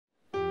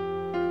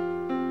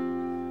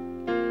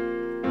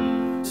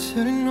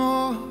turning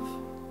off.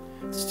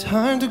 It's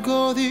time to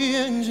go, the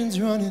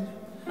engine's running.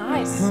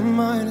 Nice. My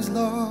mind is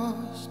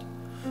lost.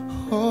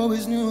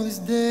 Always knew this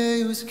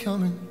day was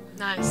coming.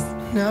 Nice.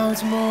 Now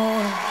it's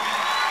more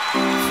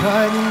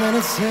frightening than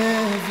it's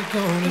ever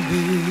gonna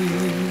be.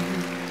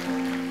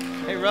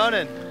 Hey,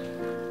 Ronan.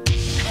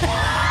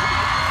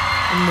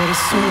 But as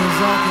soon as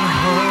I can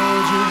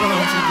hold you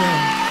once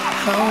again,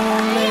 I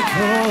won't let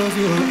go of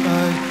you, I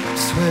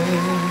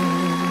swear.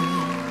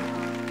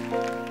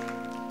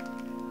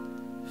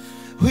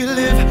 We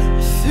live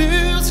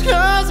through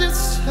scars,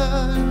 it's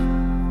time,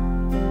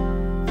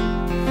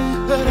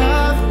 but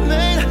I've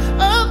made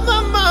up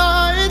my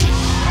mind.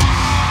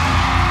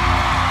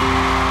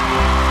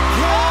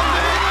 Can't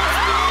leave us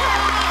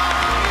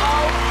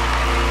behind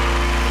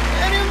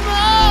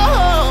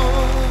anymore.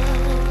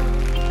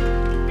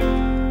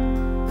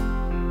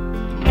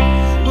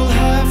 We'll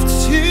have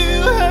to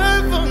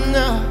hurt for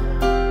now.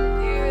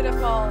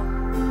 Beautiful.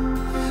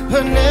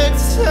 But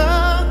next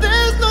time,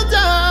 there's no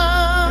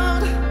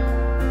doubt.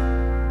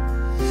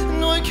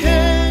 No, I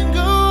can't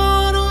go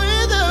on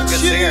without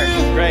Good you. singer.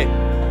 Great.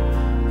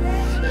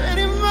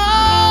 Anymore.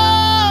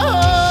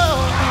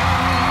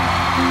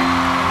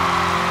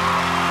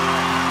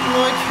 No,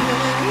 I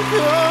can't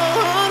go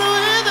on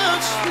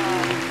without you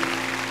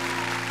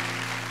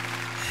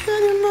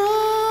anymore.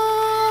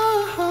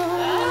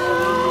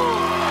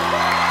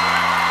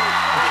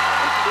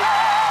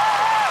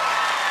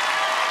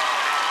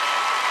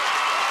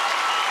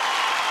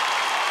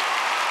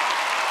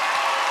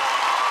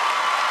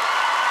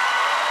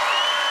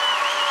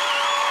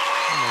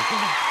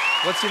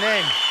 What's your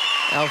name?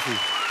 Alfie.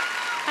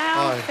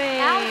 Alfie.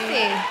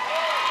 Alfie.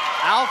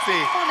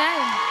 Alfie. Full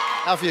name.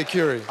 Alfie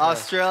Arcuri.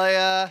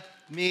 Australia,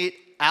 meet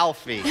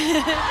Alfie.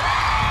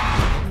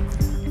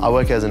 I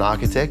work as an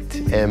architect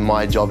and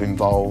my job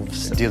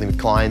involves dealing with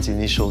clients in the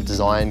initial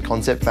design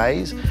concept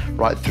phase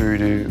right through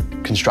to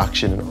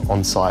construction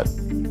on site.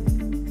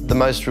 The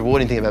most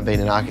rewarding thing about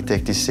being an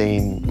architect is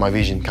seeing my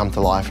vision come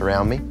to life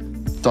around me.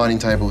 Dining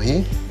table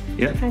here.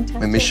 Yeah.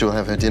 Where Mish will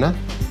have her dinner.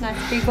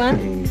 Nice big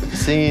one.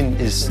 Singing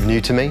is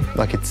new to me,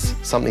 like it's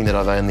something that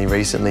I've only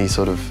recently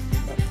sort of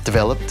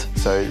developed.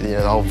 So, you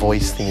know, the whole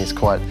voice thing is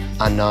quite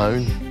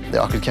unknown.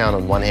 I could count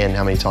on one hand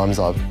how many times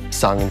I've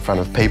sung in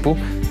front of people.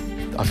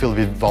 I feel a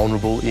bit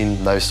vulnerable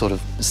in those sort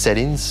of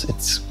settings.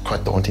 It's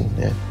quite daunting,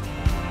 yeah.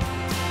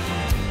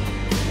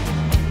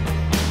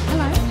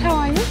 Hello, how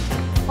are you?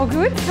 All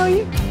good? How are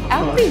you?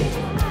 Alfie.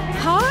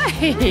 Hi.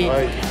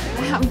 Hi.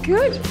 I'm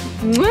good.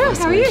 Nice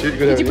how are you?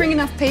 Did you bring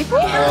enough people?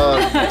 I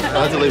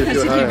had to leave a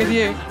few at home. With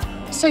you.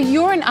 So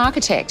you're an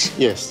architect.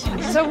 Yes.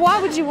 So why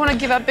would you want to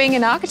give up being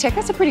an architect?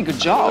 That's a pretty good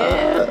job.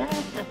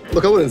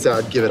 Look, I wouldn't say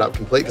I'd give it up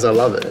completely because I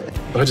love it,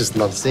 but I just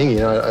love singing.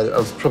 You know, I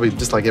was probably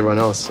just like everyone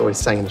else, always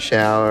sang in the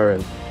shower,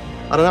 and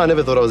I don't know, I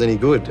never thought I was any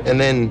good. And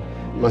then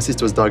my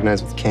sister was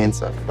diagnosed with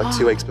cancer like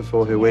 2 weeks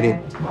before her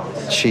wedding.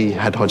 She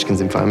had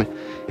Hodgkin's lymphoma.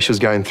 She was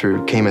going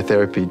through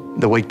chemotherapy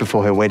the week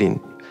before her wedding.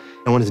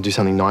 I wanted to do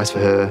something nice for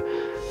her,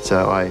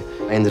 so I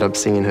ended up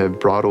singing her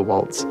bridal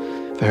waltz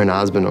for her and her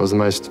husband. It was the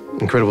most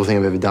incredible thing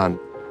I've ever done.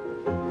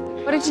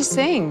 What did you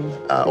sing?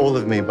 All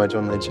of Me by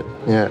John Legend.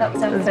 Yeah. That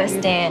was our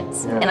first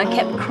dance, and I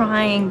kept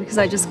crying because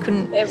I just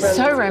couldn't.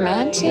 So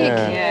romantic.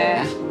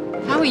 Yeah.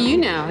 How are you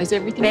now? Is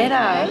everything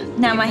Better. okay?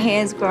 Now my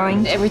hair's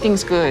growing.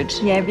 Everything's good.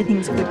 Yeah,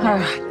 everything's good. All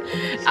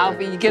right.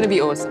 Alfie, you're going to be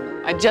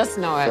awesome. I just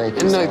know it. Thank you,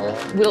 and look,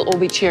 Sarah. we'll all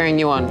be cheering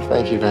you on.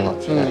 Thank you very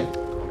much. Thank you.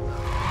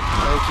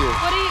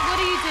 What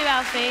do you do,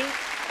 Alfie?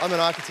 I'm an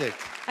architect.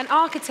 An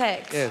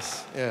architect.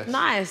 Yes, yes.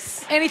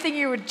 Nice. Anything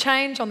you would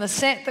change on the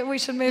set that we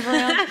should move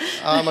around?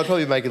 I'd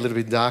probably make it a little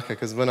bit darker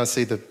because when I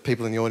see the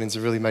people in the audience,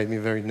 it really made me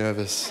very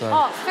nervous. So.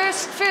 Oh,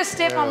 first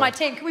step on my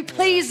team. Can we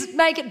please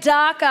make it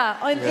darker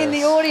in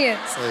the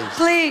audience?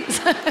 Please.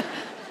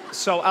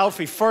 So,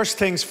 Alfie, first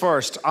things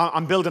first.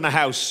 I'm building a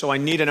house, so I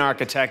need an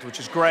architect, which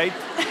is great.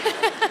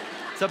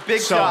 It's a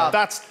big So job.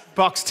 that's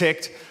box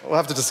ticked. We'll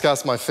have to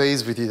discuss my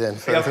fees with you then.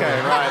 Okay,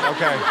 right,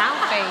 okay.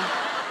 Alfie.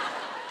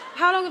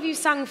 How long have you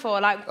sung for?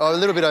 Like, Oh, a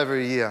little bit over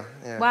a year.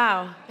 Yeah.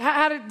 wow.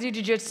 How did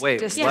you just Wait,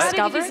 discover what? it?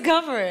 How did you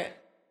discover it?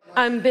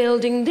 I'm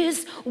building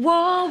this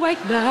wall right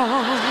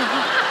now.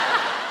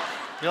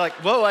 You're like,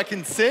 whoa, I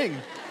can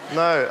sing.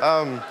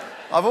 No,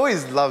 I've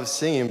always loved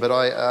singing, but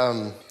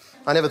I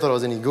never thought I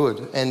was any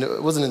good. And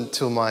it wasn't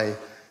until my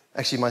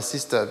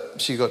sister,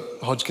 she got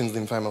Hodgkin's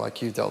lymphoma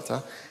like you,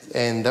 Delta,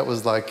 and that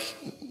was like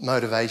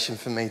motivation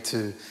for me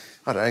to,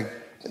 I don't know,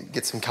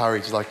 get some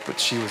courage like what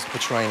she was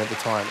portraying at the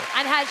time.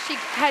 And has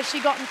she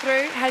gotten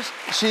through?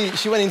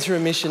 She went into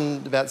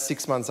remission about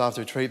 6 months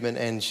after treatment,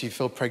 and she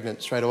fell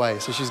pregnant straight away.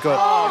 So she's got,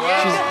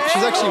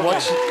 she's actually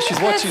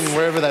watching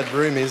wherever that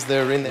room is.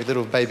 They're in there,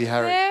 little baby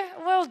Harry. Yeah,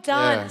 well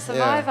done, Yeah,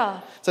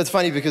 survivor. yeah. So it's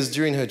funny because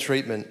during her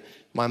treatment,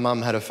 my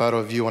mum had a photo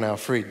of you on our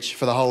fridge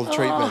for the whole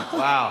treatment.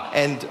 Wow.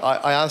 And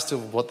I asked her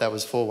what that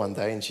was for one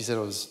day, and she said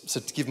it was so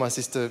to give my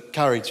sister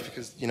courage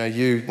because, you know,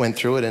 you went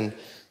through it and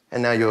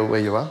and now you're where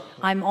you are.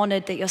 I'm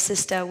honoured that your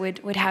sister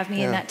would have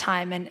me in that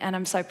time, and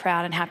I'm so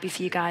proud and happy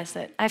for you guys.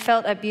 That I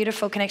felt a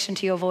beautiful connection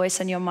to your voice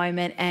and your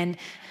moment, and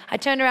I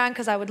turned around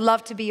because I would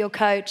love to be your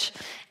coach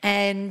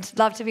and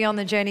love to be on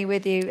the journey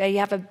with you. You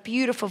have a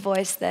beautiful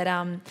voice that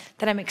I'm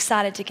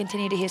excited to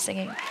continue to hear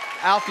singing.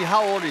 Alfie,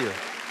 how old are you?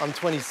 I'm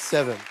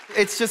 27.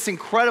 It's just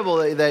incredible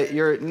that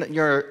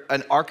you're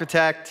an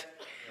architect.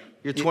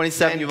 You're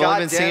 27. You've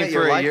only been singing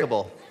for a year.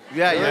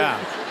 Yeah.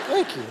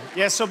 Thank you.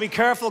 Yeah, so be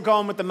careful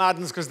going with the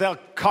madness because they'll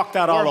cock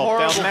that all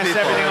up. They'll mess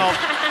everything up.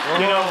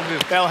 You know,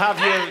 they'll have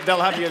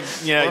you,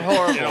 We're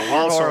horrible. You know,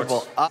 all We're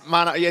sorts. horrible.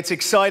 Man, it's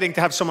exciting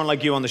to have someone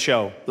like you on the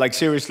show. Like,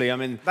 seriously, I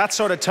mean, that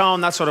sort of tone,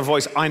 that sort of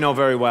voice, I know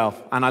very well.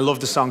 And I love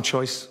the song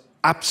choice.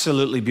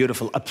 Absolutely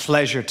beautiful. A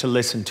pleasure to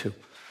listen to.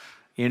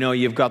 You know,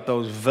 you've got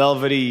those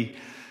velvety,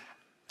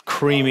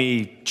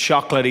 creamy,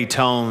 chocolatey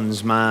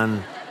tones,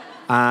 man.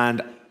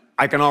 And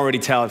I can already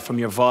tell from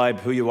your vibe,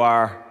 who you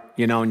are,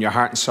 you know, in your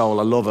heart and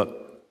soul. I love it.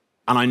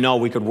 And I know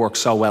we could work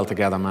so well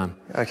together, man.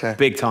 Okay.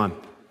 Big time.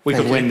 We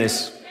could win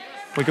this.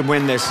 We could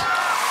win this.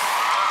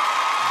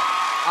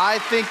 I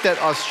think that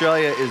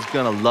Australia is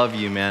gonna love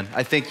you, man.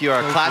 I think you are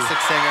a classic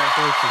singer.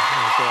 Thank you.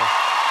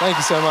 Thank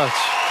you so much.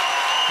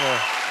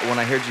 When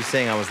I heard you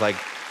sing, I was like,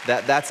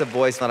 that's a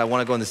voice that I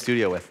want to go in the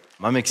studio with.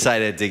 I'm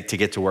excited to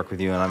get to work with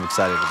you, and I'm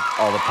excited with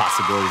all the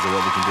possibilities of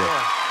what we can do.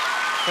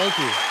 Thank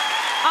you.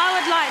 I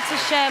would like to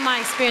share my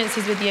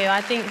experiences with you.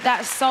 I think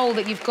that soul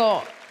that you've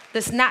got,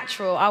 that's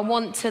natural, I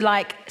want to,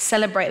 like,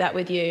 celebrate that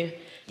with you.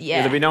 Yeah.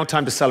 There'll be no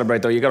time to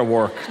celebrate, though. You got to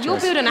work. You're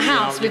building a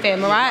house with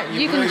him, all right?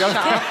 You can shut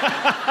up.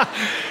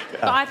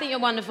 But I think you're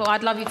wonderful.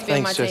 I'd love you to be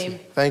on my team.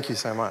 Thank you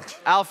so much.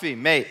 Alfie,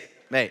 mate,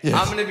 yes.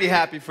 I'm gonna be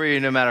happy for you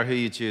no matter who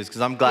you choose,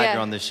 because I'm glad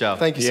you're on this show.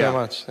 Thank you so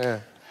much.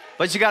 Yeah.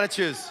 But you gotta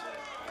choose.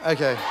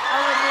 Okay.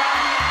 I would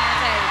love you on my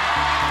team.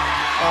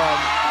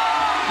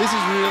 This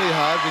is really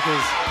hard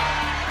because,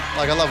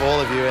 like, I love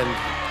all of you, and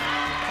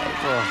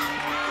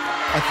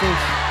I think.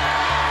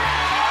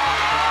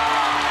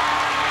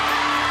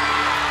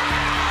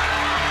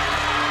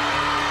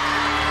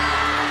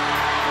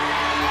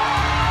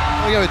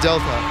 I'll go with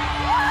Delta.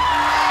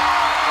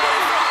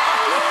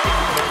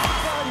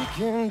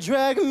 Can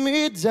drag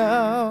me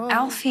down.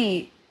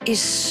 Alfie is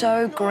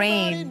so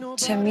green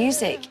to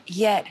music,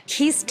 yet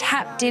he's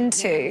tapped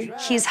into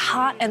his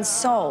heart and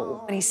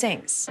soul when he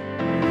sings.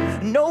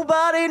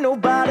 Nobody,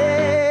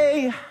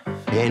 nobody.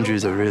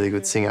 Andrew's a really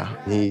good singer.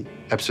 He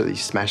absolutely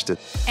smashed it.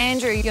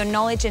 Andrew, your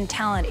knowledge and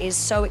talent is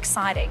so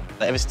exciting.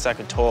 Ever since I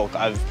could talk,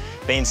 I've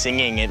been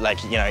singing it,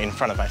 like, you know, in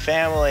front of my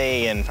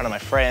family, in front of my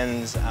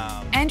friends.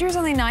 Andrew's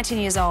only 19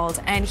 years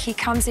old, and he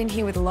comes in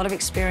here with a lot of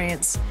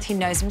experience. He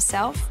knows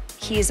himself.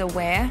 He is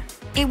aware.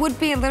 It would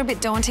be a little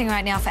bit daunting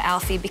right now for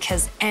Alfie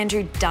because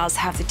Andrew does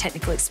have the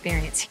technical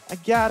experience. I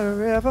got a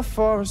river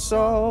for a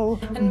soul.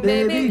 And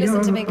baby,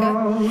 listen to me,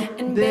 go.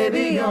 And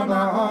baby, you're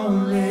my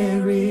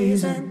only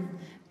reason.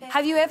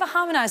 Have you ever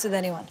harmonised with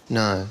anyone?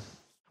 No.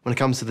 When it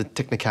comes to the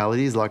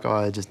technicalities, like,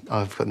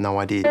 I've got no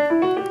idea.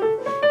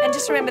 And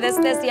just remember, there's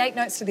the 8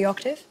 notes to the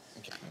octave.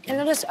 And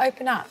it'll just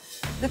open up.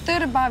 The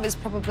third above is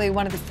probably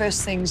one of the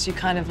first things you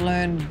kind of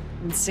learn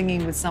when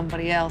singing with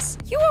somebody else.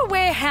 You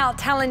aware how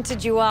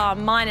talented you are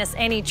minus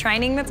any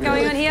training that's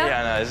going on here?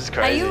 Yeah, no, this is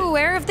crazy. Are you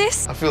aware of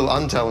this? I feel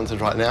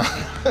untalented right now.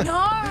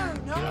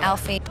 No.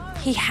 Alfie,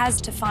 he has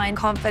to find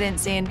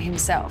confidence in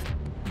himself.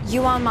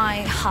 You are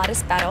my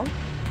hardest battle.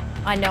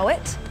 I know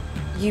it.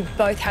 You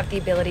both have the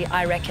ability,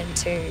 I reckon,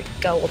 to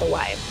go all the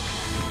way.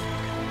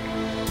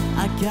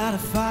 I got a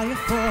fire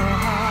for a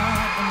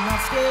heart. I'm not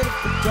scared of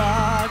the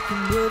dark.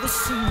 Can never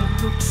see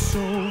it look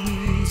so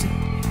easy.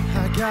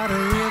 I got a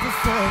river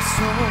for a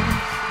soul.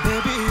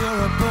 Baby,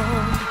 you're a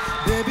bone.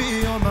 Baby,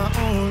 you're my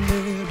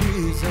only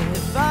reason.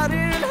 If I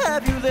didn't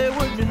have you, there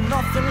would be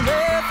nothing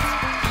left.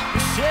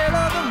 The shell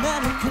of a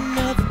man who can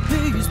never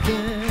be his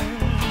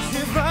best.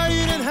 If I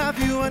didn't have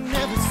you, I'd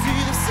never see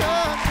the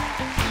sun.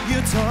 You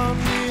taught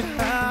me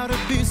how to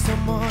be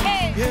someone.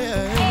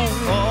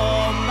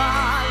 All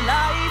my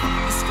life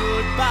you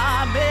stood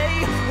by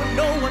me when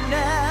no one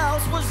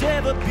else was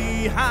ever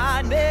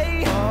behind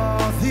me.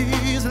 All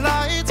these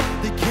lights,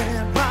 they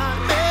can't run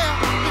me.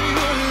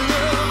 Your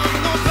love,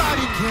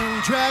 nobody can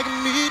drag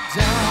me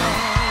down.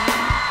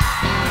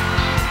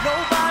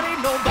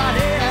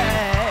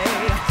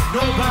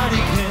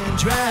 Nobody can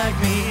drag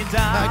me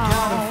down. I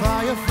got a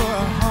fire for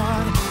a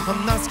heart.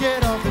 I'm not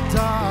scared of the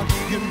dark.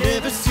 You've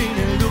never seen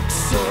it look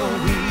so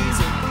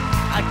easy.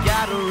 I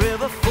got a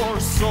river for a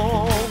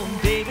soul.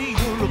 And baby,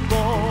 you're a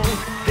boy.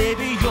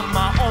 Baby, you're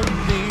my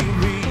only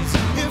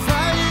reason. If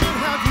I didn't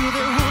have you,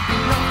 there would be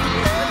nothing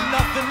left.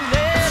 Nothing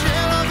left.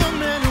 Shell of a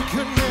man who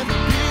could never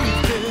be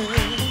there.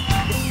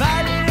 If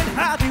I didn't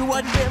have you,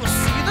 I'd never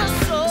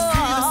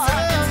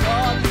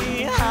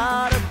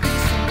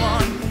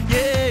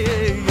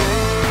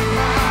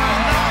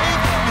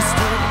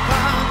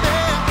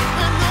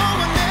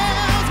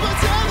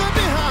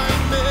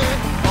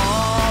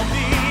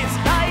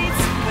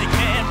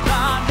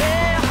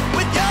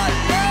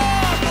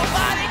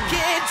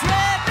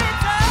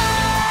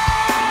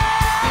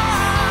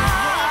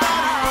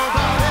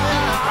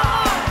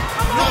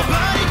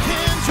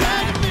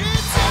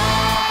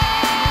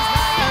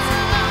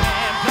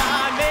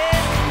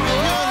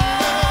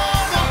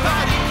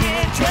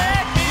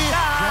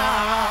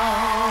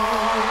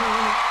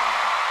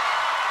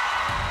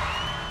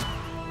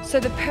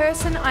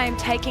person I am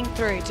taking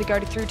through to go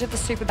through to the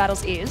Super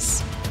Battles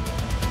is...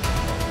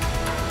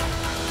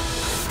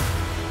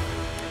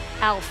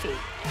 Alfie.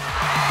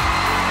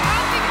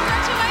 Alfie,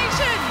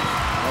 congratulations!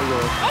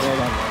 Well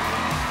done.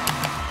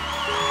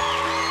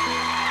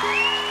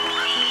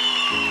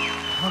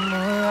 I'm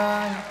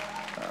alive.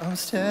 I'm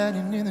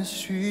standing in the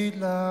street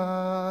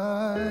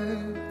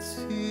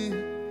lights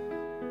here.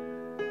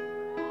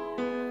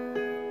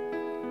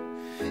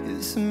 Is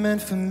this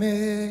meant for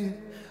me,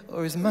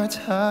 or is my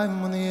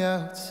time on the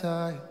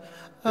outside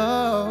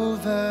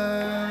over?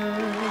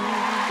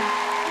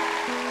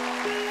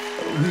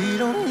 We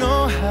don't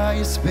know how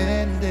you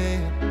spend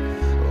it,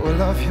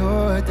 all of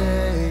your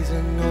days,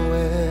 and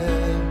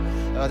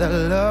nowhere that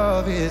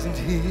love isn't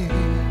here.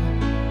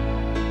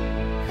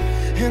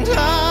 And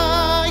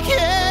I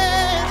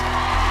can't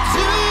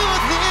do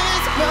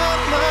this by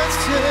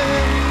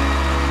myself.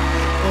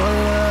 All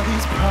of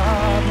these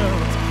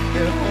problems,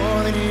 they're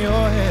all in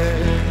your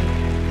head.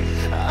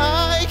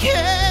 I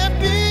can't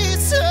be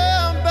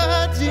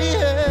somebody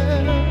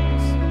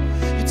else.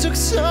 You took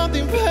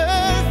something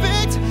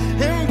perfect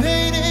and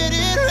painted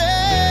it red.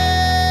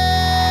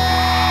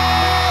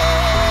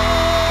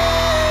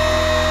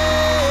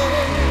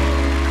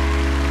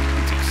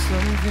 You took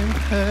something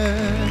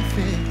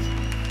perfect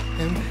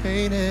and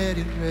painted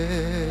it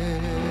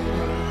red.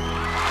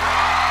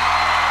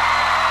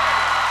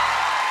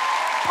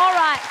 All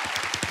right.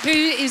 Who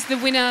is the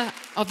winner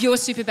of your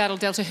Super Battle,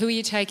 Delta? Who are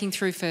you taking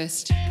through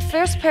first? The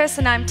first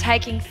person I'm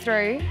taking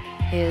through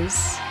is...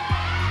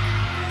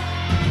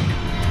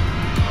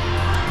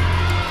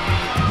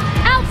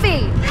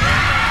 Alfie!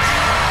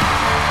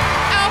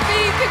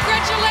 Alfie,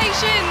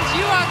 congratulations!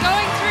 You are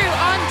going through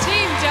on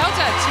Team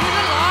Delta to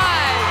the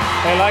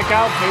live. They like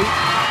Alfie.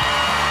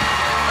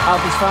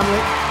 Alfie's family.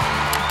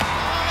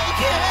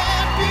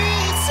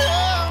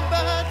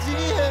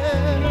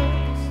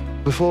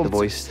 Before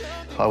Voice,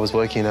 I was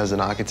working as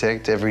an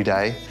architect every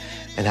day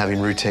and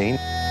having routine.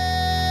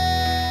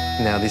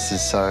 Now this is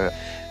so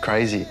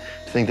crazy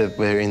to think that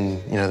we're in,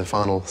 the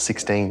final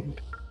 16.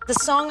 The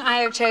song I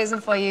have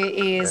chosen for you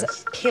is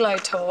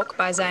Pillowtalk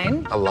by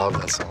Zayn. I love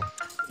that song.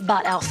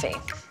 But Alfie,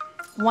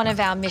 one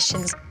of our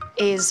missions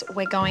is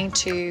we're going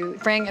to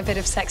bring a bit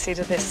of sexy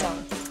to this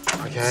song.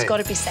 Okay. It's got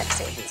to be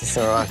sexy.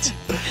 All right.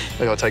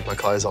 Maybe I'll take my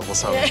clothes off or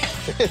something.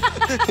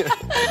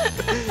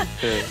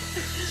 Yeah.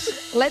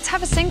 Let's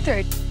have a sing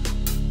through.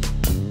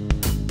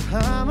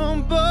 I'm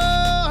on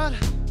board.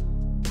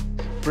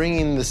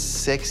 Bringing the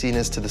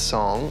sexiness to the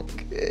song,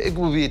 it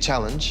will be a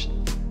challenge.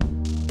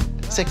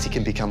 Sexy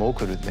can become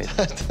awkward with me.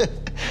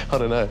 I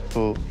don't know.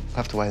 We'll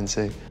have to wait and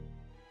see.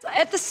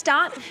 At the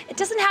start, it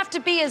doesn't have to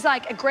be as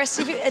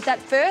aggressive at that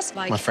first.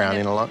 Am I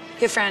frowning a lot?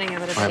 You're frowning a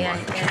little bit, yeah.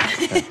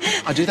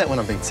 I do that when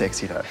I'm being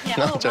sexy, though. Yeah,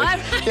 No, I'm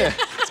joking. Yeah,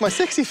 it's my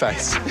sexy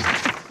face.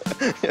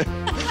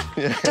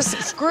 Yeah.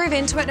 Just groove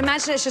into it.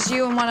 Imagine it's just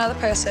you and one other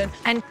person.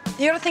 And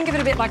you got to think of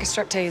it a bit like a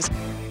striptease.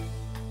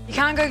 You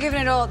can't go giving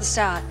it all at the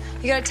start.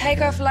 You got to take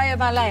off layer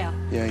by layer.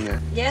 Yeah.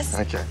 Yes?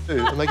 Okay.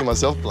 Dude, I'm making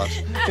myself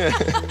blush.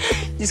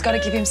 He's got to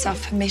give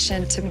himself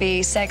permission to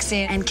be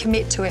sexy and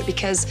commit to it,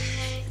 because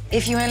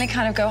if you only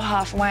kind of go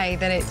halfway,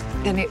 then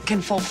it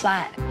can fall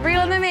flat.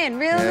 Reel them in,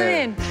 reel them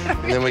in.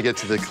 And then we get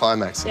to the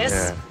climax. Yes,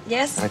 Yeah.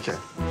 yes. Okay.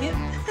 Yeah.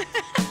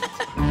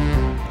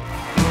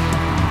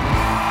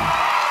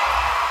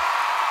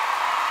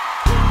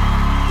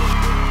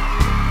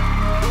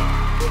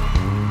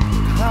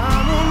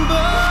 I'm on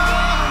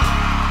board.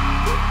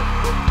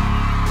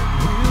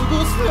 We'll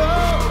go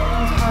slow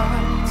and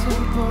high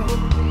tempo,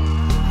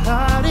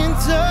 light and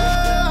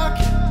dark.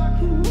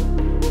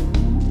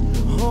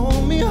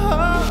 Hold me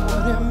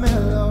hard and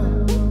mellow.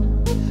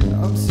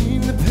 I'm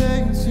seeing the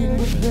pain, seeing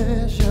the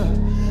pleasure.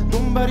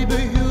 Nobody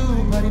but you,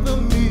 nobody but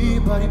me,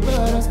 nobody but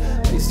us,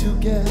 face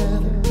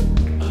together.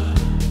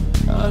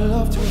 I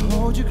love to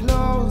hold you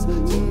close,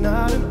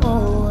 tonight and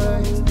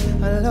always.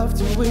 I love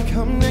to wake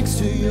up next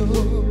to you.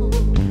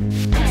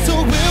 So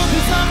we'll be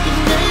something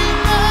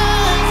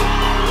neighbors.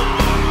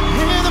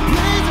 Hear the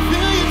place to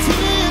feel your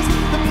tears,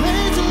 the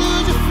place to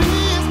lose your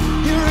fears,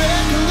 your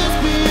reckless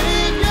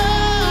behavior.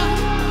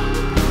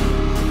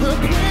 The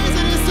place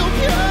that is so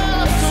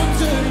pure, so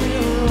dirty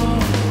and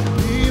wrong.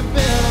 Be a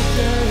better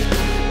day,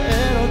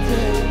 better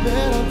day,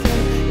 better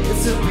day.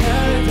 It's a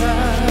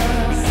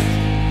paradise.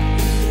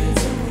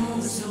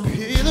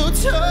 Pillow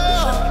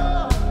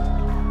talk.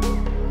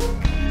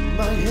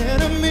 My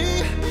enemy,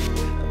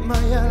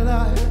 my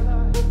ally.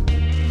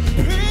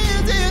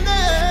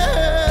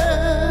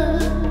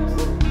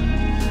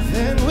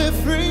 Then we're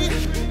free,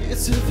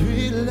 it's a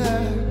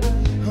thriller.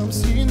 I'm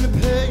seeing the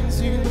pain,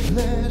 seeing the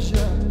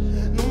pleasure.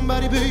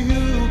 Nobody but you,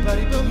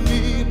 nobody but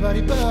me,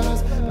 nobody but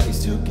us,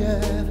 face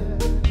together.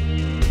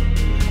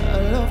 I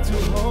love to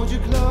hold you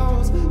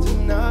close,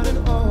 tonight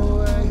and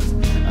always.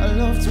 I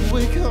love to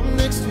wake up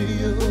next to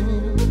you.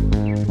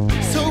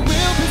 So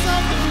we'll be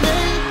something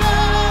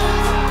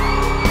neighbors.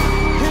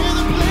 Hear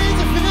the place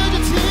to feel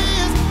your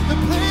tears, the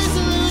place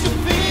to lose your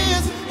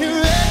fears, your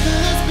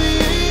reckless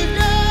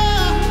behavior.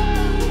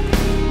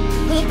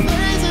 A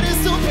place that is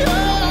so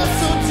pure,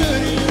 so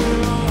dirty.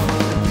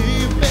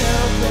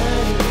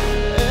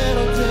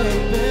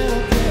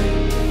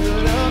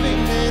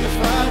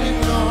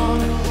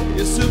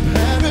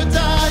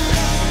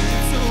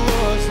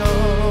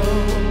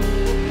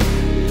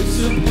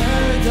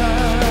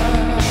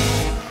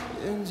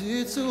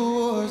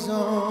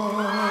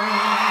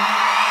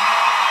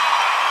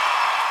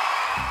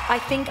 I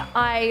think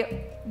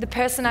the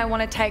person I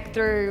want to take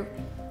through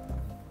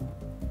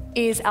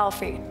is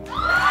Alfie.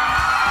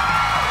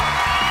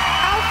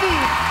 Alfie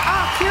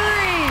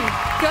Arcuri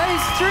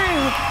goes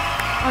through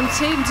on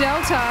Team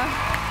Delta.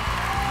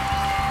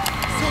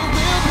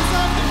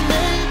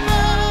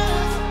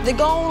 The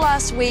goal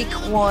last week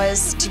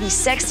was to be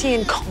sexy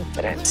and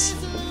confident,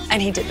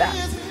 and he did that.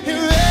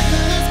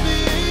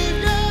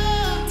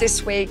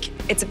 This week,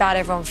 it's about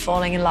everyone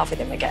falling in love with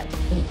him again.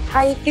 How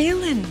are you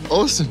feeling?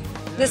 Awesome.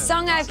 The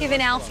song I've given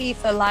Alfie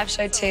for live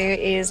show 2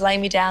 is Lay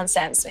Me Down,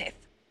 Sam Smith.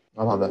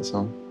 I love that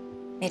song.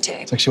 Me too.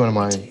 It's actually one of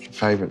my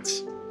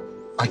favourites.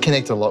 I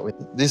connect a lot with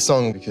this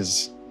song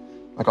because,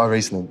 like, I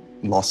recently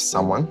lost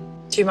someone.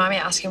 Do you mind me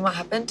asking what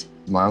happened?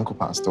 My uncle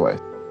passed away.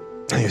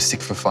 He was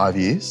sick for 5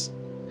 years,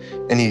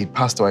 and he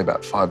passed away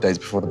about 5 days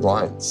before the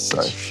blinds.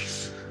 So,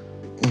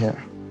 yeah.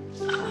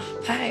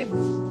 Babe.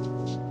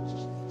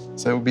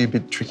 So it would be a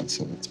bit tricky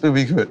singing. It would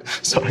be good.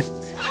 Sorry.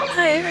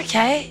 No, you're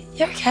okay.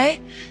 You're okay.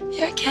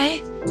 You're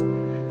okay.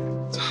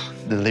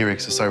 The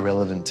lyrics are so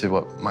relevant to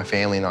what my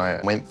family and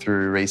I went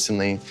through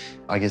recently.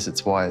 I guess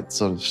it's why it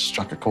sort of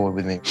struck a chord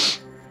with me.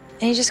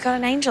 And you just got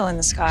an angel in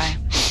the sky.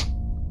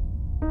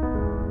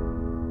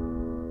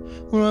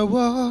 Where I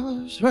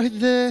was, right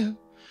there,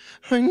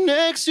 right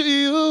next to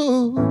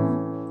you.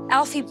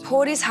 Alfie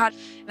poured his heart,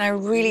 and I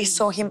really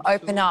saw him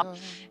open up.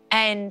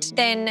 And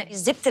then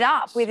zipped it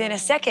up within a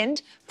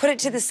second, put it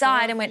to the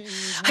side and went,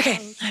 okay,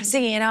 I'm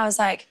singing. And I was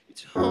like,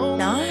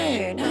 no.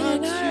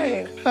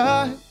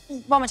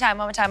 One more time.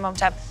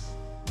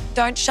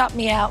 Don't shut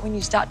me out when you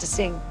start to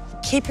sing.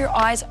 Keep your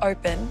eyes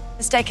open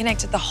and stay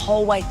connected the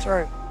whole way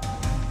through.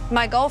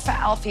 My goal for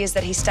Alfie is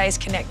that he stays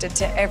connected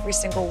to every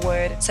single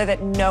word so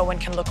that no one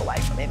can look away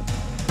from him.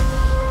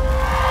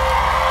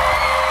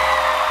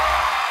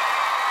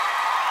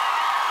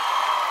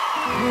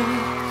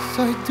 Yes,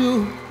 I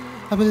do.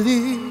 I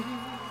believe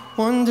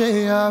one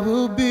day I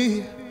will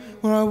be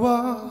where I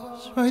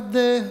was, right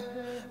there,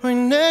 right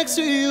next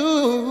to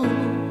you.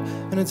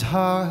 And it's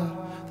hard,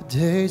 the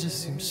day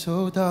just seems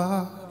so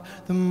dark.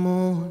 The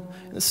moon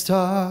and the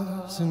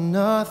stars are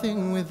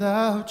nothing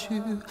without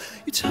you.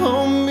 You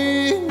told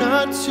me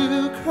not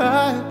to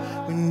cry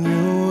when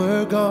you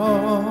were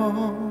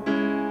gone,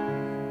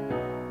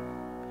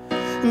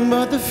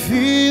 but the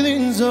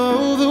feeling's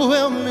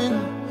overwhelming.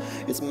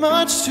 It's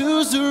much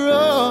too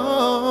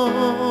strong.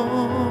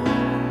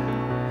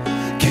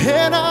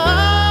 Can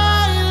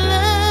I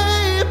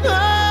lay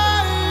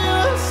by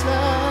your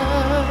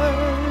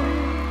side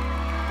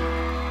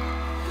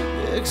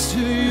next to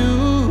you?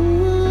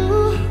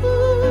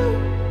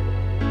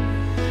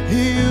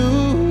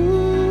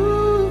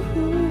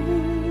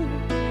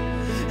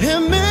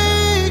 And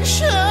make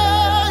sure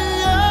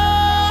you're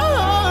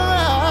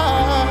alright.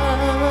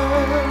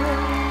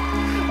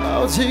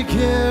 I'll take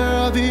care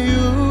of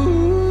you.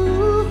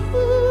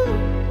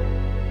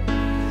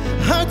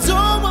 I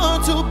don't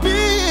want to be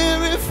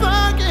here if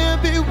I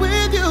can't be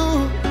with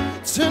you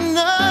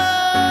tonight.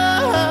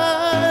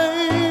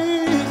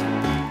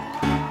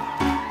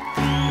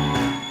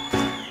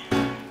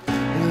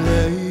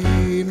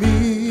 Lay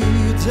me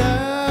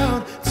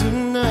down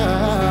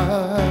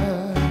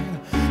tonight.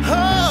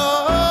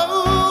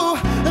 Oh,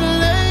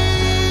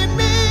 lay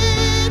me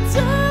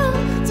down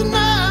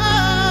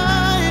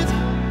tonight.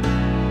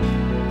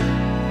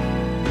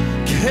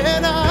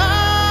 Can I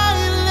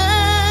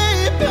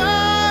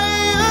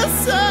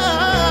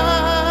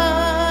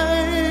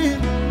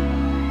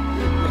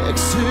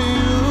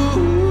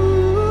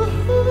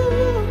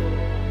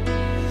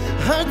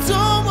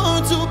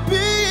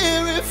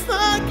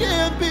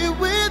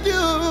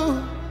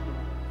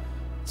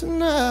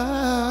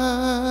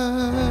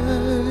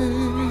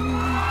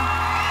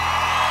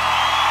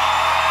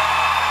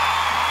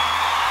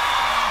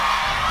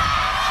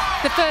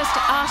The first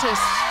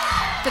artist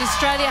that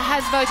Australia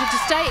has voted to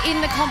stay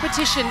in the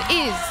competition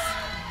is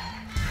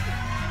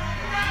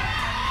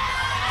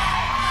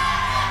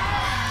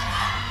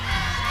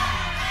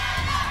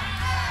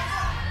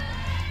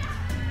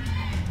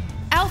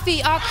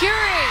Alfie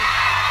Arcuri.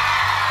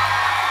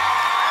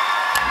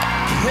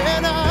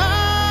 Can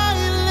I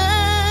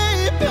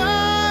lay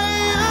by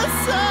your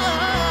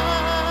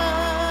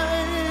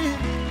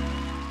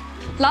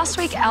side? Last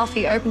week,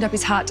 Alfie opened up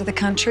his heart to the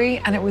country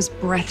and it was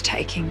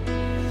breathtaking.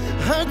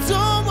 I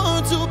don't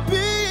want to be.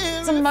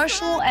 As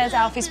emotional as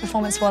Alfie's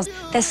performance was,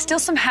 there's still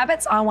some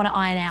habits I want to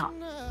iron out.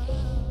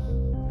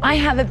 I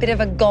have a bit of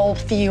a goal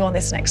for you on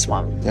this next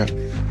one. Yeah.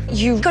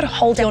 You've got to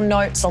hold your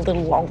notes a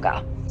little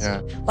longer.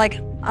 Yeah. Like,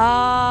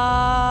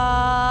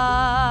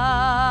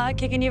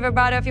 kicking your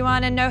vibrato if you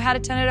want and know how to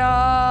turn it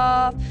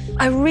off.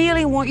 I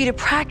really want you to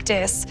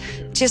practice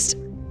just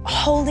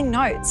holding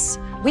notes.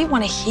 We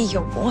want to hear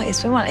your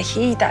voice. We want to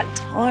hear that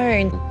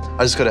tone.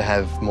 I just got to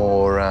have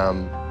more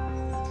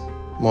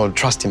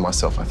trust in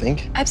myself, I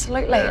think.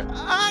 Absolutely.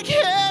 I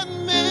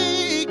can't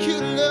make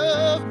you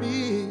love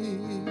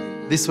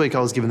me. This week I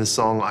was given the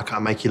song I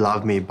Can't Make You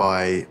Love Me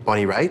by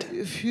Raitt.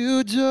 If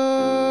you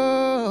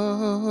don't.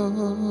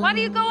 Why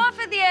do you go off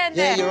at the end? stand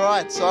there. Yeah, you're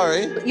right,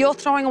 sorry. You're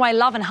throwing away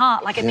love and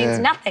heart like it means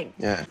nothing.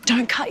 Yeah.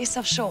 Don't cut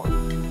yourself short.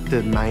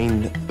 The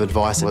main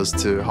advice was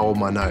to hold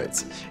my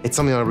notes. It's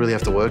something I really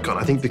have to work on.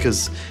 I think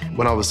because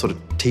when I was sort of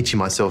teaching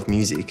myself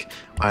music,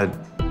 I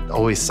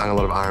always sung a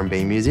lot of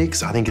R&B music,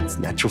 so I think it's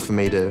natural for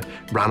me to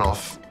run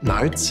off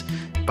notes.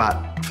 But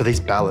for these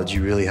ballads,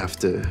 you really have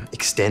to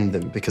extend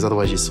them because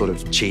otherwise you're sort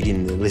of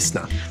cheating the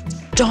listener.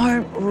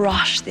 Don't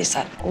rush this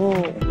at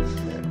all.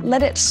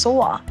 Let it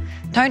soar.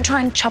 Don't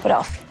try and chop it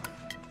off.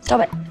 Stop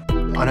it.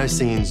 I know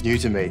singing's new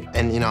to me,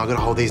 and I've got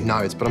to hold these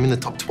notes, but I'm in the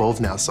top 12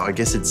 now, so I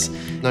guess it's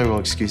no more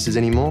excuses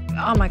anymore.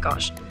 Oh my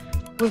gosh,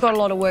 we've got a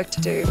lot of work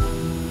to do.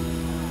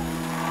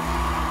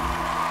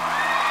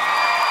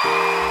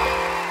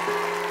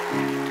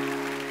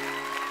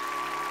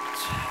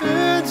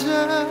 Turn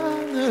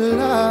down the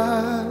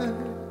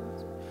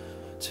lights,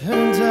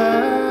 turn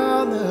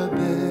down the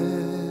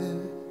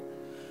bed,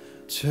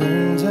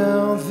 turn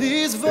down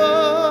these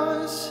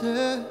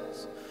voices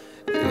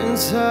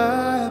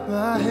inside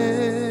my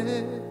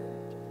head.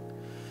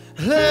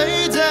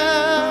 Lay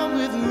down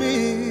with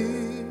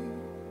me,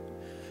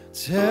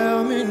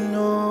 tell me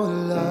no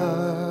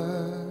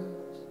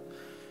lies,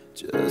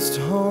 just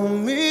hold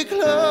me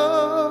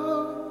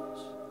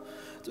close,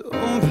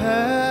 don't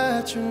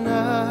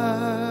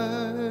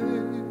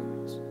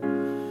patronize,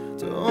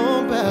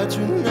 don't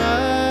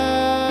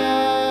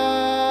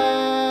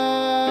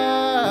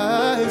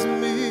patronize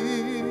me,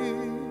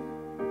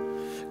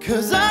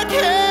 'cause I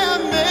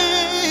can't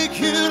make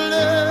you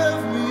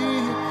love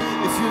me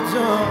if you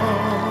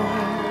don't.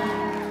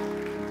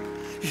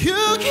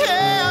 You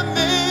can't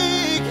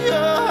make your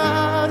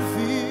heart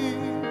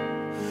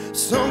feel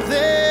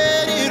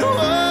something it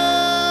won't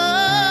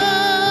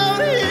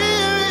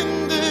hear in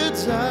the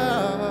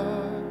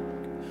dark.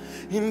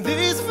 In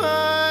these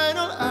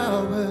final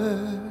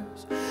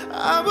hours,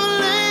 I will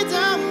lay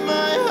down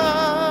my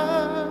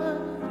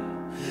heart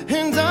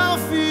and I'll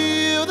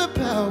feel the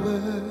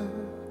power,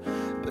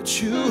 but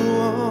you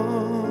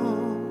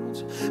won't.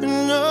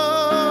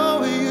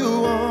 No,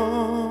 you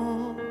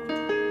won't.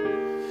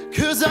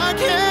 'Cause I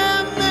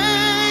can't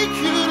make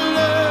you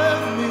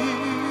love me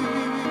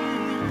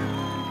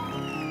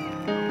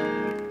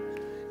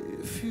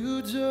if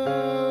you don't.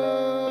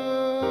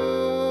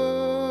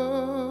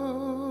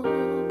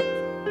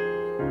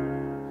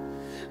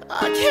 I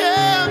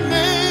can't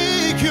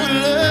make you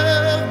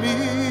love me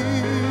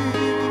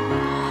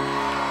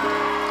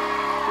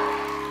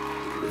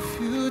if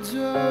you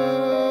don't.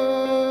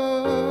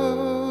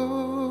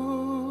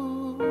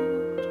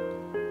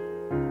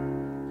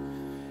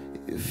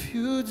 If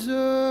you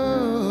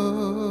don't.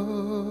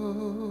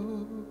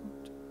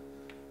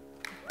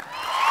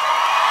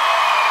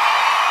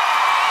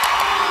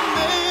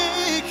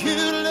 Make you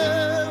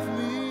love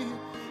me.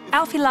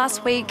 Alfie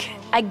last week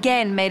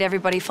again made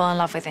everybody fall in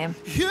love with him.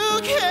 You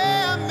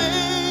can't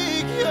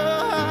make your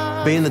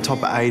heart. Being in the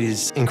top 8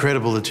 is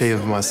incredible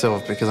achievement for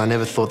myself because I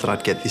never thought that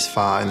I'd get this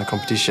far in the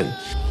competition.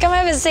 Come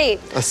have a seat.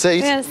 A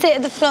seat? We're gonna sit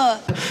at the floor.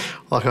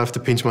 Like I have to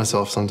pinch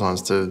myself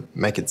sometimes to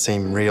make it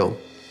seem real.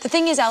 The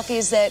thing is, Alfie,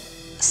 is that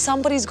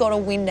somebody's got to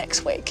win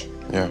next week.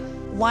 Yeah.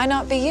 Why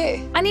not be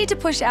you? I need to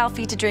push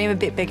Alfie to dream a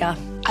bit bigger.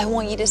 I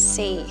want you to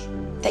see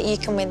that you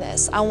can win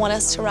this. I want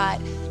us to write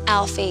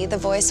Alfie, the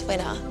Voice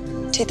winner,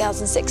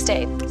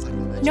 2016.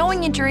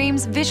 Knowing your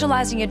dreams,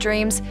 visualising your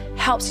dreams,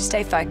 helps you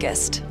stay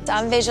focused.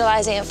 I'm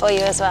visualising it for you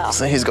as well.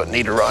 So he's got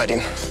Nita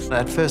writing.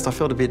 At first I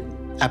felt a bit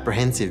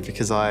apprehensive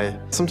because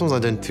sometimes I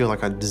don't feel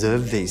like I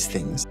deserve these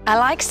things. I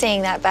like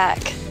seeing that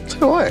back. So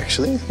do I,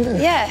 actually.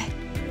 Yeah,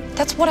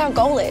 that's what our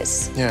goal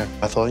is. Yeah,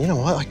 I thought, you know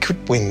what, I could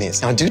win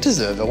this. I do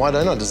deserve it. Why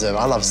don't I deserve it?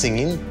 I love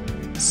singing.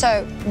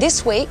 So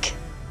this week,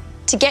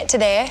 to get to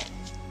there,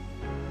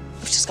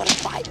 we've just got to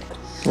fight.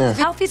 Yeah.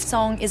 Alfie's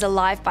song is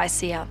Alive by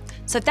Sia.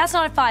 So if that's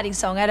not a fighting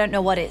song, I don't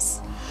know what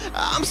is.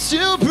 I'm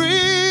still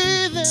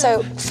breathing.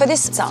 So for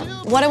this song,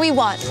 what do we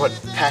want? What?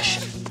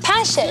 Passion.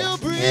 Passion.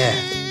 Yeah.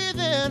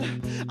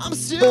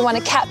 We want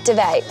to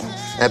captivate.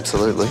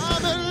 Absolutely.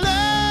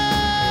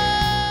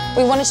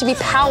 We want it to be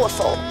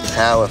powerful.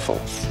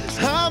 Powerful.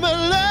 I'm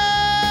alive.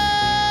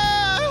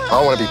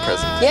 I want to be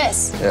present.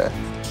 Yes. Yeah.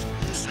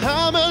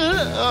 I'm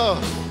alive. Oh,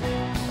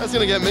 that's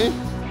gonna get me.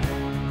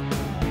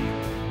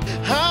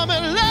 I'm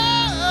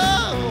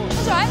alive.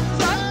 That's all right.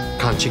 That's all right.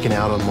 Can't chicken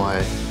out on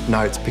my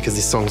notes because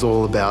this song's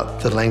all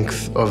about the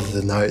length of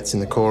the notes in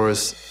the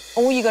chorus.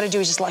 All you got to do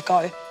is just let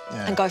go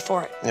and go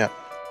for it. Yeah.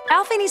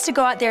 Alfie needs to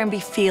go out there and be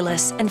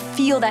fearless and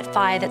feel that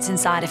fire that's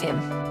inside of him.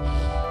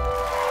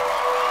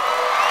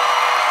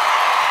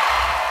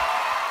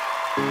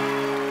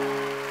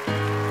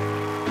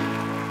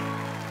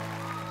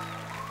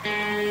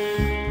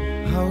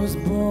 I was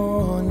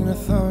born in a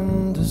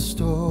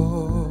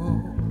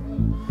thunderstorm.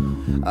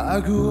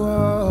 I grew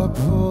up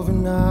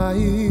overnight.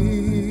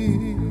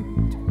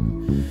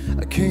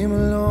 I came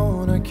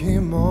alone, I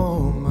came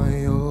on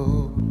my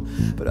own,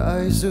 but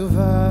I survived.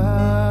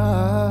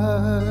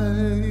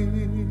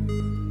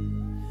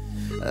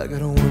 I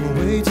got a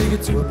one-way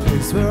ticket to a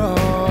place where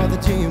all the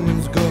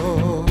demons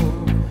go.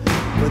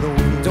 where the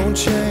wind don't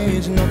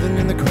change, nothing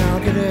in the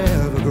crowd could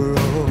ever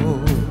grow.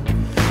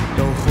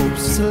 No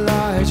hopes to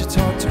lie, you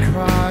taught to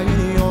cry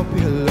in your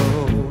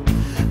pillow,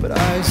 but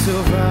I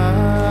survive.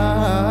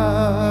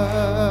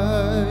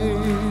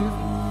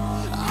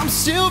 I'm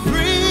still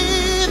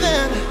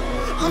breathing,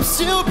 I'm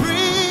still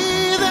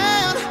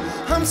breathing,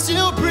 I'm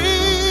still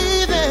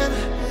breathing,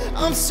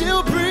 I'm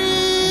still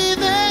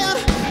breathing,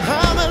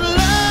 I'm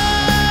alive.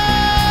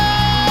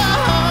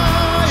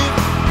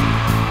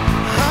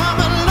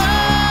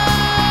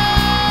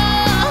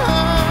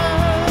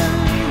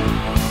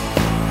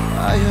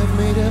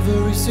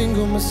 Every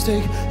single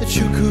mistake that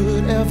you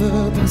could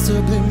ever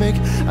possibly make.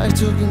 I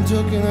took and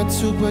took and I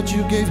took what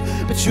you gave,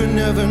 but you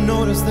never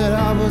noticed that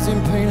I was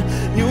in pain.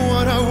 Knew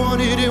what I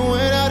wanted and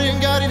went out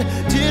and got it.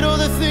 Did all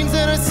the things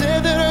that I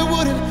said that I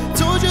wouldn't.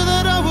 Told you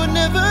that I would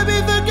never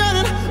be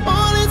forgotten,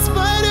 all in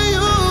spite of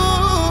you.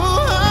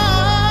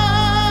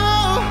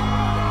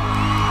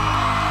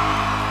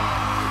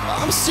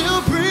 I'm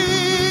still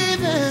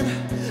breathing,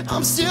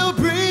 I'm still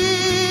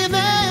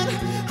breathing,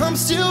 I'm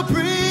still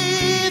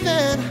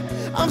breathing,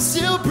 I'm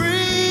still breathing,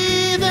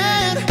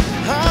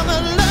 I'm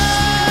alive,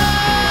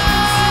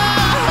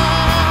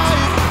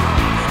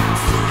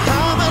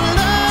 I'm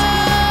alive,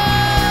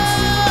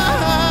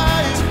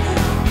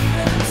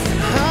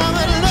 I'm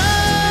alive,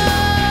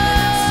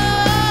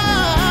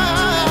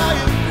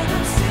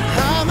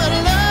 I'm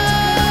alive.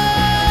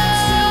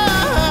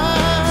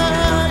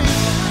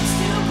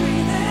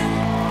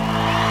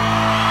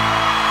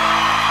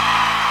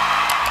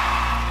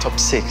 Top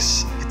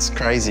 6, it's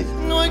crazy.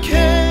 No, I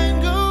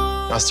can't go.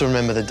 I still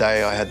remember the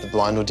day I had the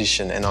blind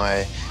audition and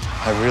I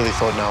really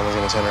thought no one was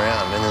going to turn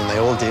around, and then they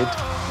all did.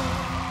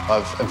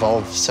 I've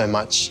evolved so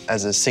much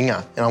as a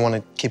singer and I want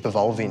to keep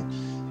evolving.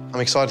 I'm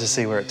excited to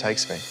see where it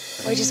takes me.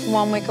 We're just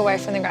 1 week away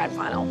from the grand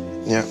final.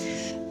 Yeah.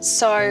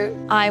 So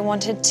I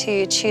wanted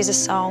to choose a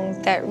song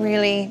that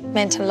really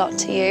meant a lot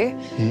to you.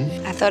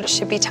 I thought it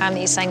should be time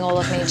that you sang All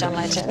of Me, John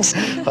Legend.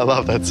 I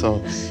love that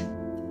song.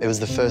 It was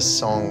the first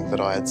song that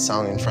I had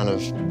sung in front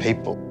of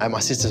people at my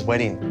sister's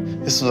wedding.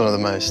 This was one of the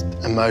most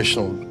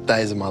emotional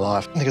days of my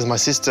life because my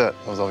sister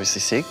was obviously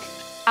sick.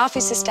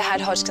 Alfie's sister had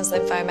Hodgkin's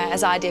lymphoma,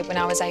 as I did when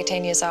I was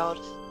 18 years old.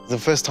 The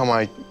first time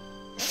I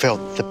felt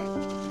the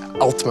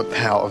ultimate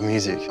power of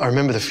music. I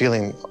remember the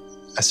feeling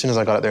as soon as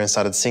I got up there and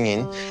started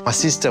singing. My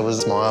sister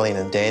was smiling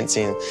and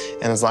dancing,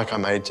 and it was like I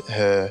made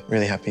her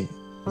really happy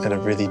at a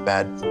really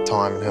bad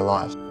time in her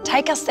life.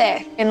 Take us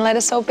there and let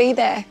us all be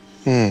there.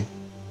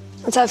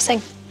 Let's have a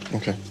sing.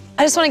 Okay.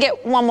 I just want to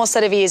get one more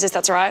set of ears, if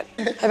that's all right.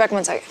 Go back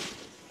 1 second.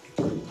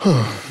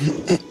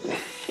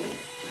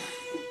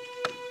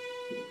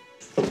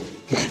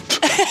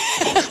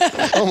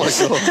 Oh my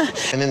God.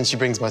 And then she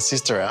brings my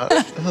sister out.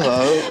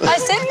 Hello. I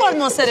said one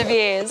more set of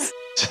ears.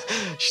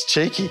 She's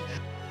cheeky.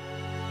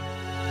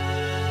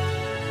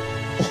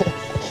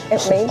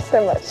 It means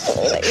so much to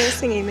me that you're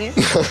singing this.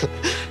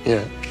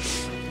 Yeah.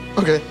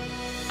 Okay.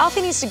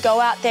 Alfie needs to go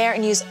out there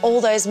and use all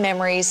those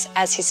memories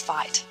as his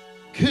fight.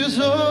 'Cause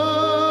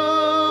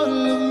all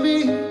of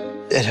me.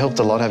 It helped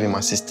a lot having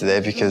my sister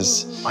there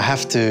because I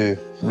have to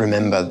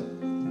remember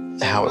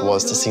how it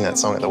was to sing that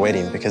song at the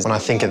wedding, because when I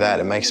think of that,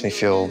 it makes me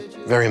feel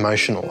very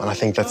emotional, and I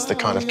think that's the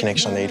kind of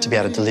connection I need to be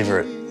able to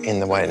deliver it in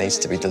the way it needs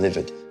to be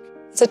delivered.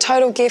 It's a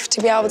total gift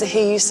to be able to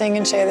hear you sing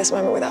and share this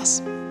moment with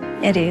us.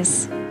 It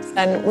is.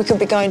 And we could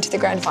be going to the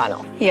grand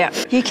final. Yeah,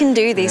 you can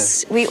do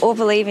this. We all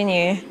believe in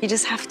you. You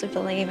just have to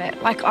believe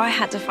it. Like I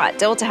had to fight,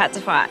 Delta had to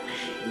fight.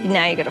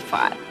 Now you got to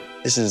fight.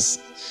 This is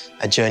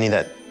a journey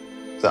that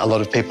a lot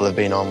of people have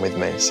been on with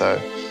me, so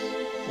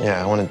yeah,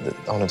 I want to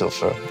do it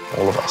for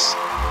all of us.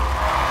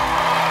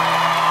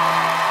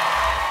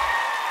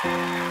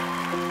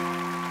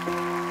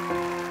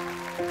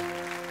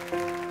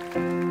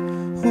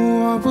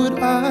 What would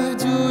I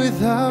do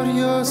without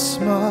your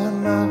smart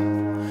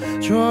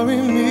mouth?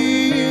 Drawing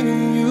me in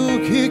and you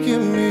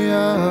kicking me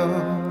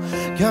out.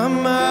 Got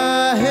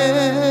my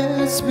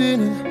head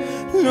spinning,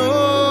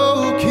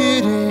 no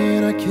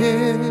kidding, I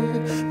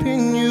can't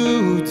pin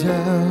you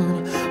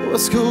down.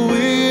 What's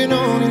going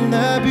on in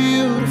that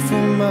beautiful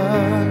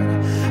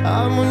mind?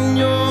 I'm on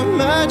your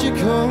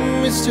magical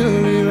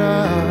mystery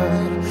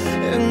ride,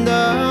 and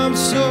I'm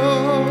so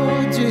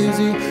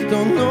dizzy,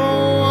 don't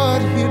know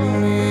what hit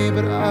me,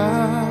 but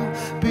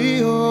I'll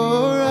be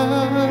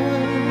alright.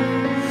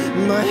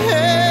 My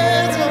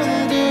head's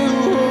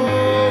underwater,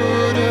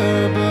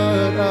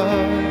 but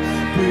I'm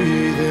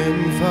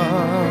breathing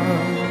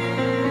fine.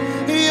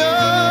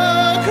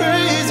 You're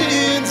crazy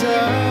and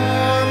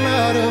I'm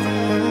out of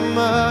my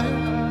mind.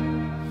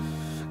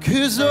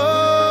 'Cause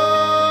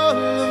all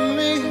of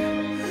me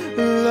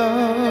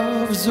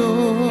loves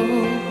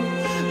all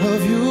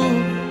of you.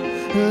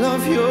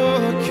 Love your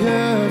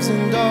curves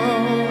and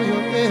all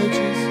your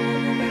edges,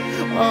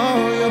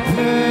 all your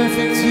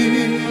perfect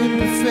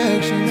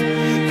imperfections.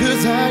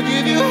 'Cause I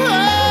give you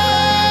all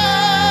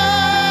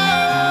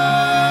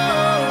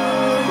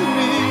of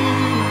me.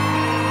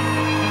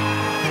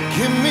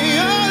 Give me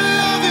all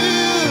of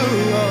you.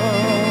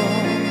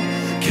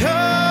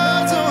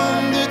 Cards on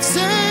the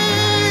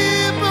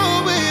table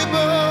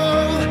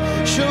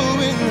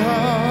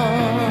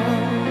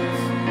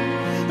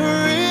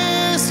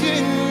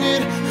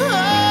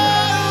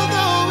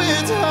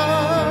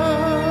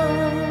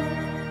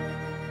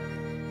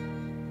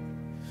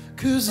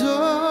 'cause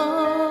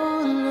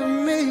all of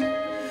me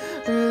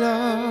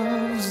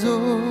loves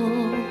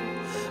all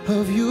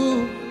of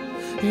you.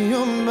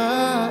 You're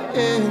my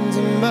end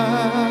and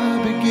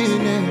my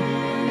beginning.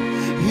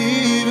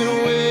 Even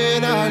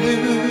when I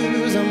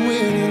lose, I'm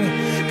winning,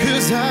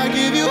 'cause I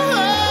give you all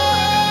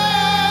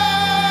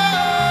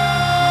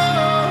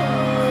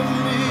of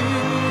me,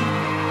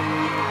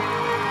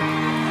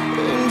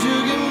 and you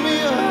give me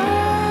all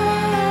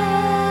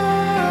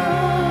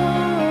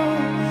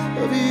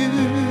of you.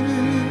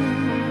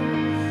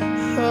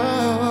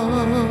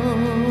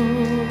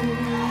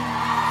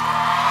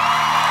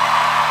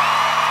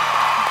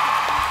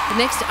 The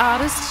next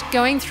artist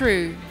going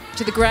through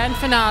to the grand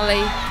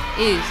finale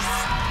is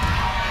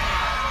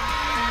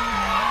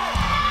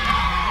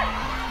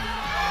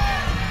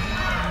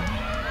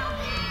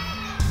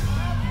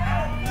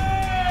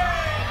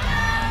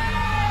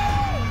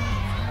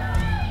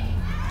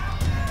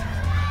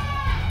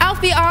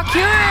Alfie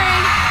Arcuri.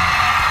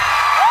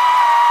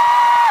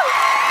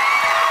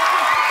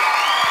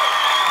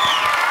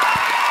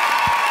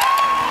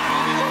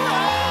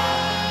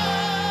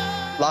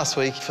 Last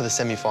week for the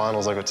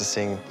semi-finals, I got to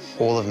sing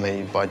All of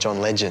Me by John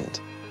Legend.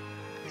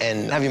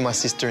 And having my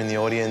sister in the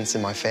audience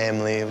and my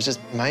family, it was just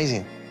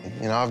amazing.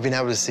 You know, I've been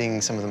able to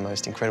sing some of the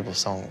most incredible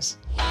songs.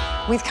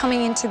 With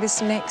coming into this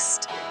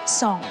next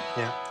song,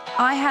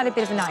 I had a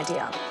bit of an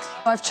idea.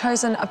 I've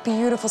chosen a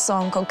beautiful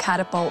song called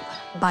Catapult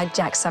by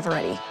Jack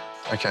Savaretti.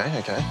 Okay.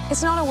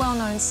 It's not a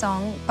well-known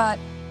song, but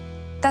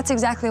that's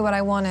exactly what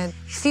I wanted.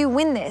 If you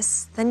win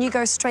this, then you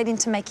go straight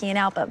into making an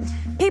album.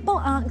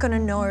 People aren't going to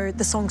know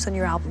the songs on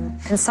your album.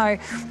 And so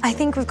I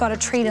think we've got to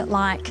treat it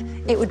like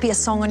it would be a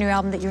song on your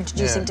album that you're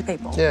introducing to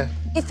people. Yeah.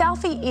 If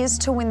Alfie is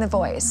to win The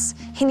Voice,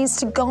 he needs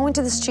to go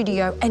into the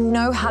studio and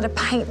know how to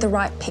paint the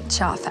right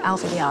picture for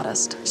Alfie the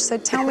artist. So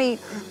tell me,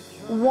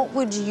 what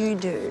would you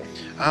do?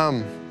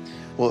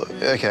 Well,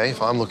 okay,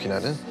 if I'm looking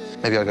at it,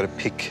 maybe I've got to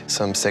pick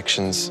some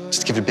sections,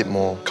 just to give it a bit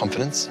more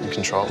confidence and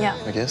control,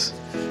 I guess.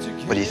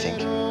 What do you think?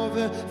 In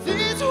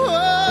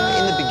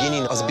the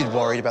beginning, I was a bit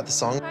worried about the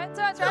song.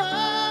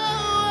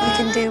 You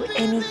can do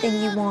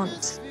anything you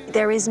want.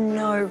 There is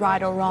no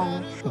right or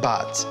wrong.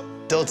 But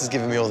Delta's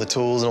given me all the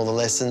tools and all the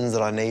lessons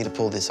that I need to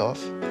pull this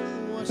off.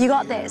 You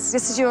got this.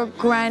 This is your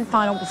grand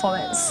final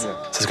performance. So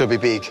it's got to be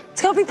big.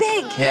 It's got to be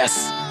big.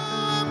 Yes.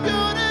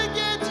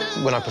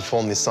 When I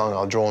perform this song,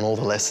 I'll draw on all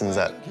the lessons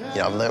that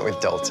I've learnt with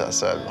Delta.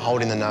 So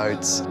holding the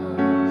notes,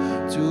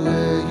 To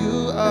where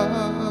you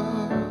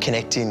are.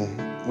 connecting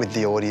with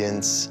the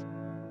audience,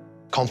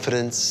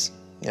 confidence,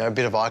 a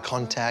bit of eye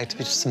contact, a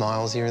bit of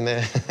smiles here and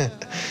there.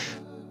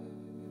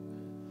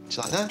 Do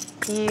you like that?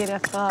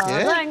 Beautiful.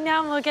 Yeah? Look,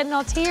 now I'm getting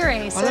all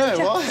teary. I know,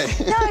 why?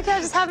 No, because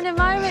I'm just having a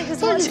moment,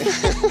 just watching.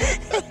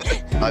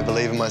 I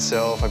believe in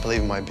myself, I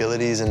believe in my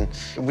abilities, and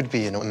it would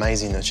be an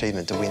amazing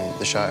achievement to win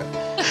the show.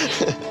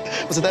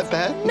 Was it that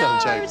bad? No, I'm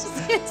joking.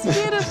 it's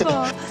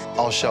beautiful.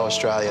 I'll show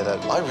Australia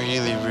that I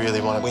really, really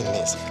want to win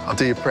this. I'll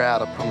do you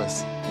proud, I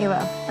promise. You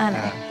will. I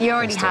know. You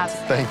already have.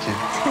 Thank you.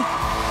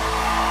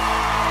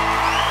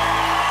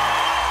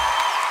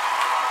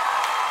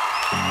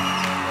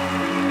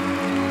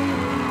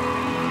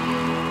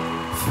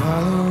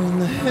 Following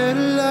the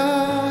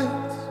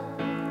headlights,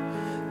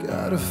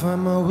 gotta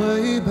find my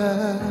way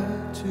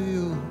back to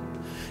you.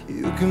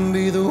 You can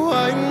be the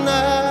white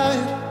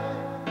knight,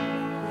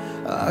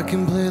 I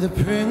can play the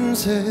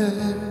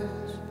princess.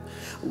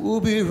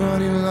 We'll be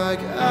running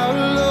like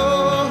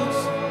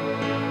outlaws,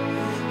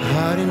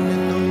 hiding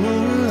in the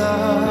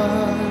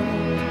moonlight.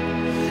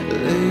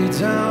 Lay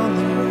down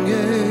the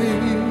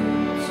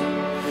gates,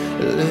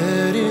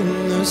 let in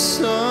the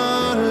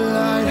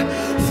sunlight.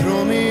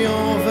 Throw me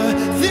over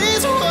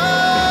these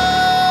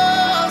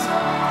walls.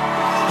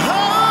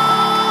 Oh,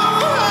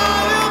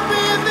 high up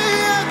in the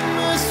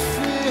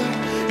atmosphere.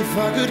 If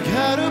I could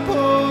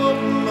catapult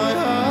my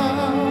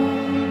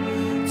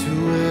heart to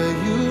where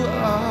you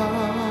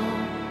are.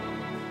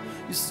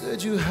 You said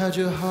you had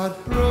your heart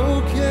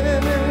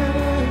broken.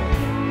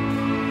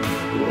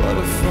 What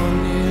a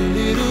funny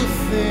little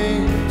thing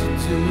to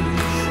do.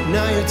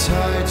 Now you're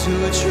tied to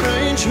a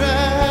train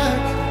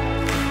track.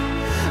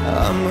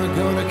 I'm not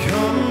gonna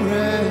come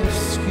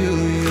rescue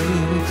you.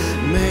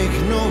 Make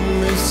no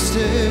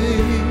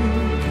mistake,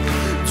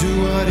 do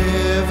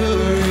whatever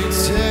it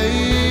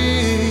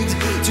takes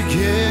to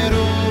get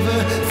over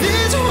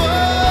these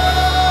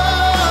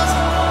walls.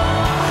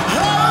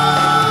 Oh,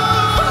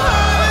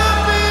 high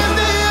up in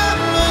the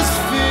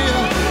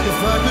atmosphere. If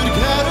I could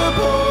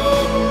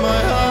catapult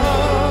my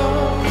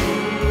heart,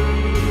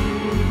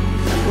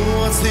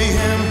 what's the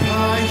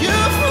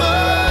empire for?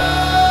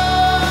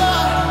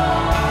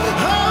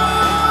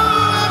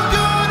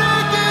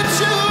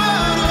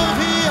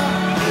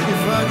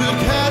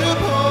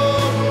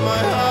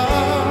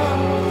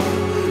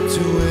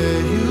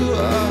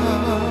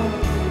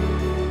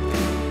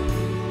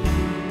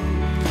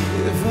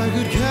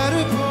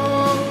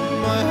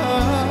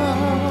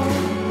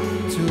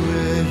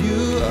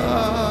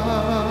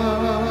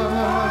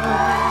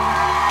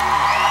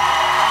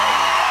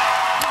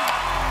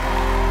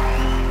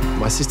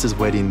 My sister's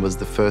wedding was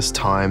the first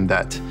time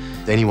that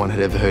anyone had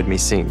ever heard me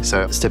sing.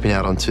 So stepping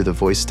out onto the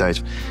voice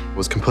stage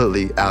was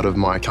completely out of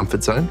my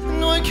comfort zone.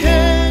 No, I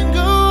can't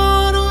go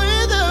on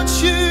without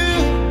you.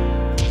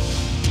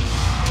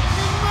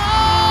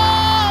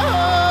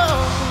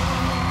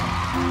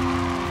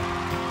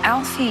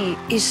 Alfie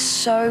is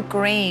so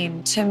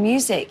green to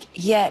music,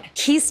 yet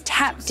he's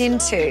tapped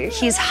into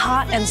his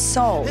heart and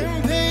soul.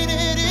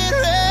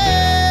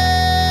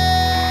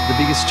 The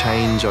biggest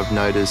change I've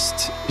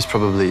noticed is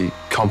probably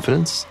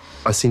confidence.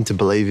 I seem to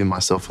believe in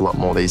myself a lot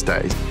more these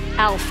days.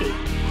 Alfie.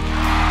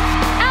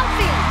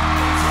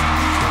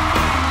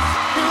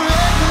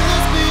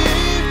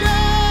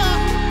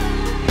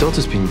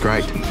 Delta's been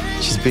great.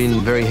 She's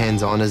been very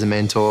hands-on as a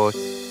mentor.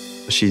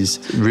 She's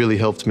really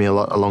helped me a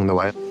lot along the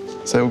way.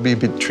 So it will be a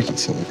bit tricky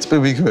singing. It's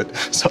going to be good.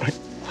 Sorry.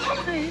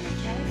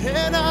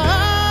 And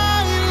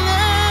I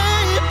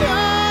lay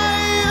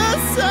by your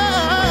side.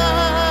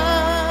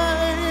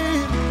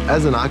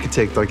 As an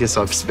architect, I guess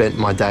I've spent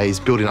my days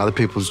building other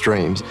people's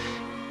dreams.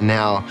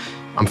 Now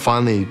I'm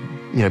finally,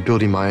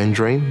 building my own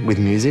dream with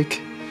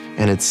music,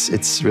 and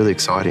it's really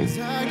exciting.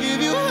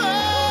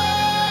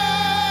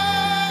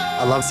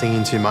 I love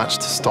singing too much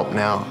to stop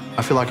now.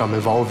 I feel like I'm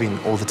evolving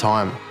all the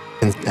time.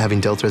 And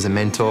having Delta as a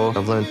mentor,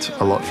 I've learned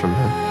a lot from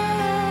her.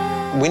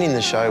 Winning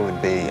the show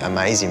would be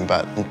amazing,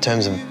 but in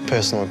terms of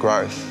personal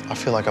growth, I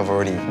feel like I've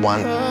already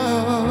won.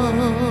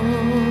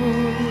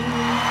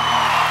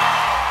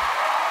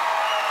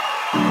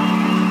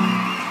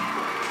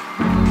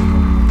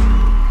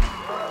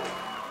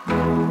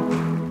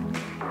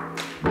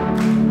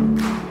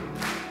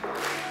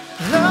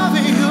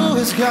 Loving you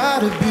has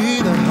gotta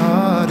be the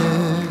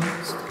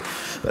hardest,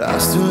 but I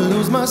still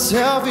lose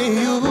myself in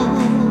you.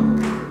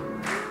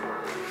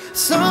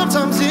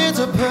 Sometimes it's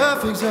a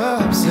perfect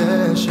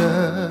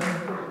obsession,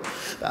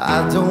 but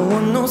I don't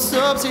want no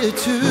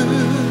substitute.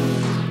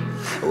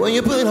 When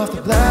you put off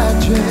the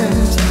black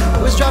dress,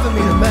 always driving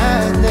me to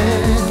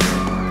madness.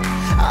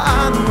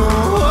 I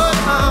know what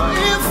I'm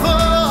in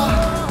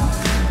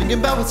for, thinking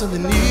about what's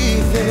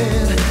underneath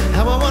it,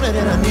 how I want it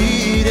and I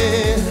need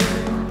it.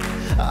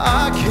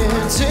 I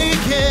can't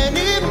take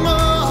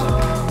anymore.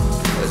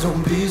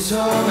 Don't be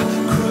so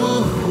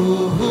cruel.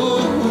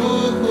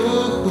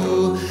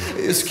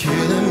 It's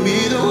killing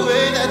me the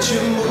way that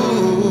you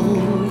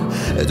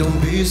move. Don't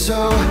be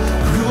so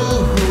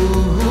cruel,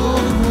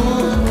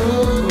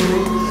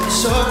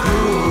 so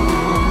cruel.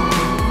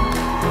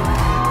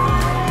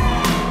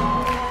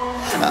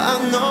 I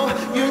know,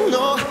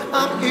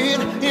 I'm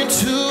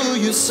into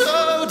you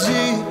so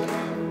deep.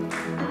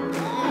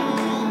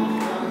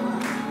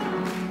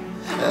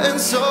 And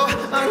so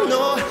I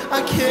know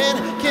I can't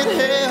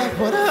have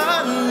what I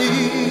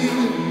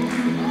need.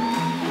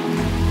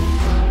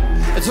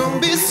 Don't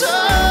be so.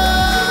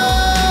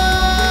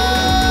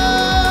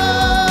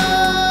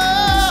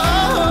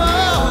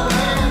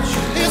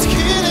 It's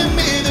killing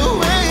me the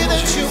way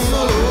that you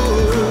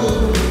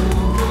move.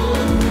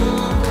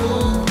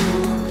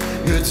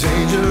 You're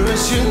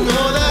dangerous, you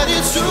know that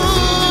it's true.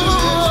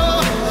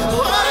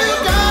 Why you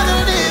gotta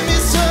leave me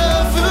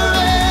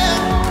suffering?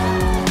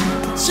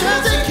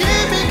 Just to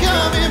keep me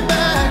coming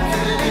back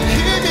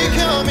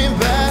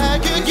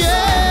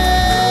again.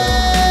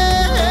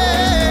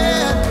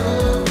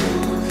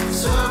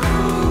 So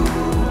cruel.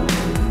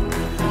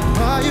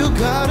 Why you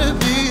gotta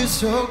be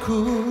so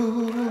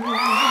cruel?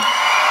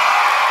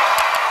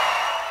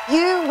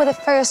 You were the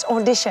first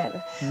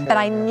audition that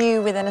I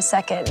knew within a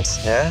second.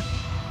 Yeah?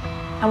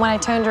 And when I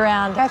turned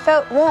around, I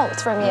felt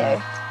warmth from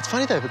you. It's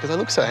funny though, because I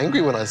look so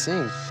angry when I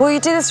sing. Well, you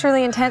do this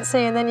really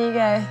intensely and then you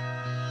go...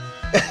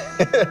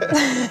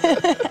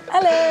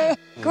 Hello!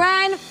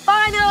 Grand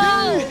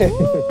final!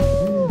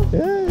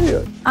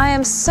 Yeah. I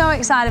am so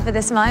excited for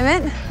this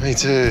moment. Me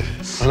too.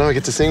 I know I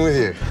get to sing with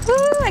you. Woo,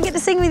 I get to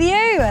sing with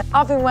you.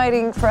 I've been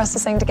waiting for us to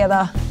sing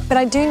together, but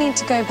I do need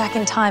to go back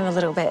in time a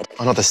little bit.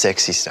 Oh, not the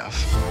sexy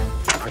stuff.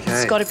 Okay.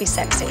 It's got to be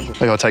sexy.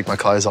 Maybe I'll take my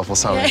clothes off or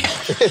something.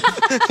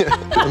 Yeah.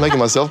 I'm making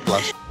myself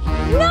blush.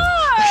 No!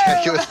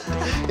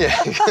 Yeah.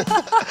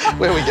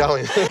 Where are we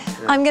going?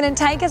 I'm going to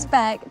take us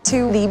back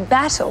to the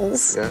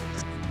battles. Yeah.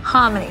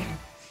 Harmony.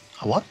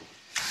 A what?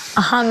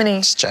 A harmony.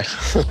 Just check.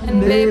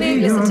 And baby,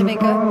 listen to me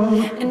go.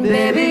 And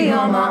baby,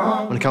 you're my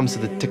own. When it comes to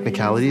the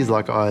technicalities,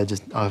 like I've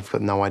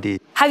got no idea.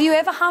 Have you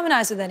ever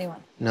harmonised with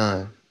anyone?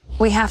 No.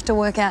 We have to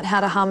work out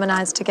how to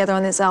harmonise together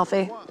on this,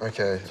 Alfie.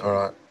 Okay, all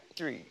right.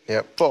 3.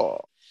 Yep.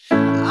 4.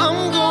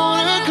 I'm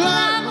gonna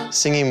climb.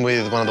 Singing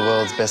with one of the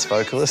world's best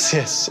vocalists,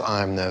 yes,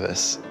 I'm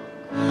nervous.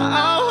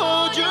 I'll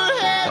hold your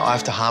hand. I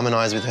have to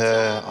harmonise with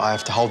her, I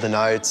have to hold the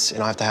notes,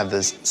 and I have to have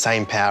the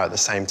same power at the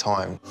same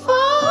time.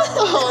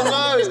 Oh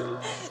no!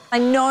 I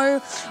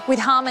know with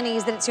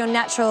harmonies that it's your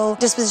natural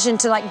disposition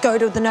to go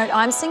to the note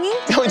I'm singing.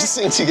 Can we just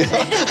sing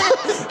together?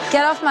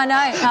 Get off my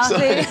note,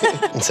 Alfie.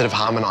 Instead of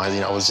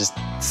harmonising, I was just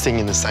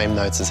singing the same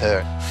notes as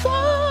her.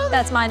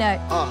 That's my note.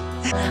 Oh.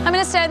 I'm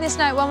going to stay on this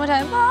note one more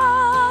time.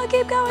 Oh,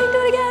 keep going, do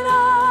it again.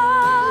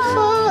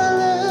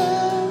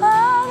 Oh,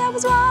 that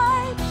was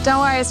right.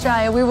 Don't worry,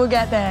 Australia, we will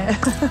get there.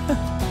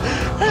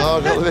 Oh,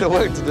 I've got a bit of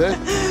work to do.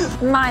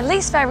 My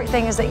least favourite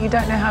thing is that you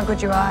don't know how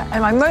good you are,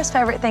 and my most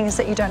favourite thing is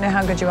that you don't know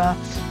how good you are.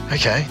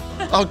 Okay,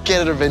 I'll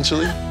get it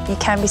eventually. You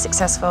can be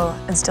successful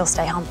and still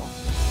stay humble.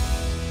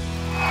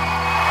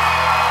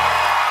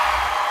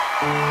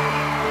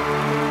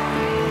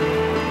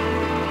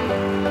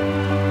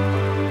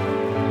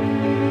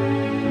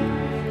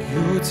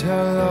 You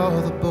tell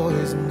all the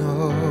boys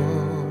no.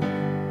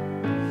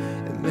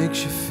 It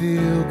makes you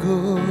feel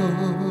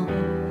good,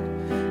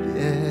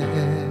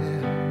 yeah.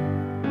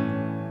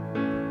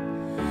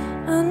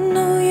 I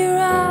know you're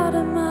out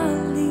of my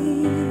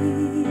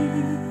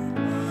league,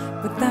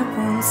 but that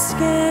won't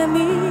scare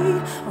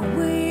me.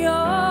 We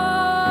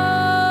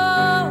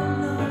all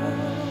know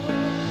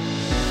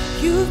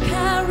you've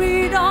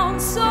carried on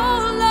so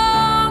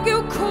long,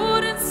 you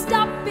couldn't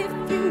stop if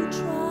you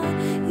tried.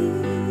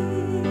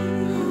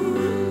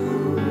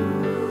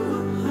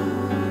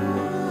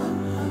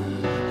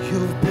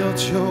 You've built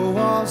your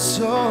wall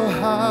so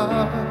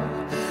high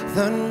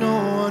that no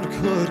one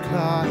could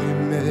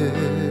climb it.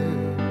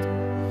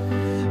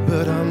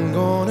 But I'm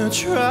gonna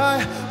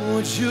try.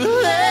 Would you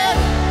let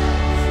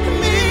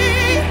me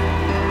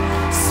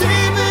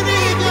see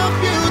beneath your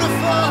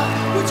beautiful?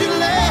 Would you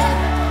let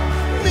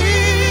me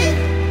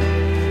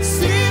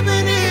see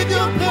beneath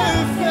your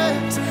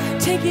perfect?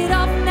 Take it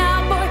off now,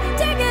 boy,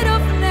 take it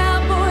off now,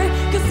 boy,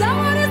 'cause I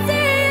wanna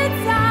see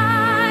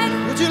inside.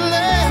 Would you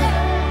let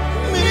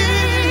me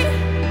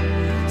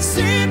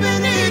see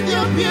beneath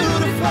your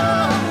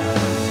beautiful?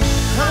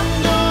 I'm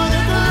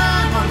gonna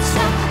climb on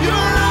top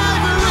your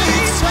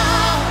ivory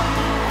top.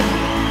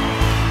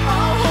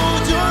 I'll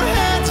hold your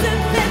hand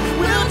and then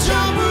we'll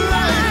jump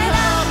right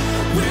out.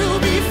 We'll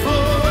be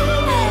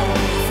falling,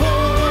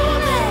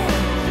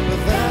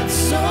 but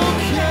that's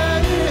okay,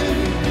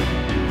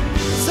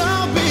 'cause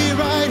I'll be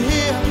right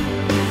here.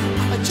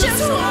 I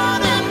just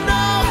wanna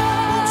know,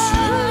 would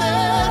you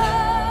let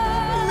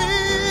me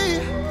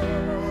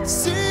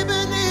see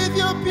beneath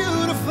your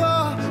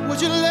beautiful? Would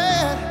you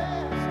let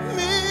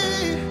me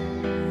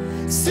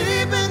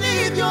see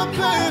beneath your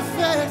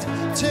perfect?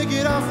 Take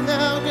it off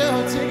now,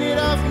 girl, take it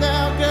off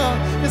now, girl,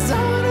 'cause I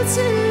wanna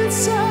see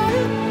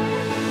inside.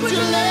 Would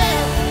you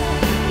let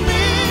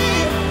me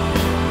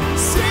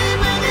see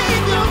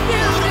beneath your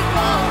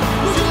beautiful?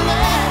 Would you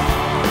let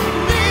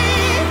me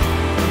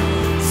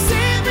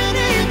see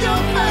beneath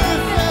your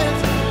perfect?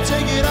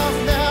 Take it off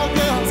now,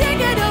 girl.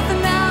 Take it off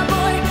now,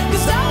 boy,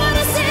 'cause I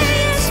wanna see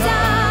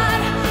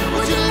inside.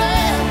 Would you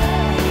let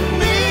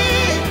me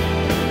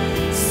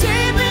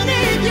see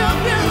beneath your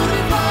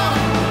beautiful?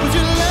 Would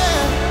you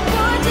let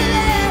me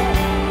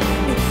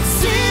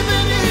see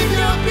beneath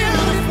your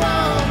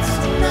beautiful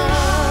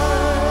tonight?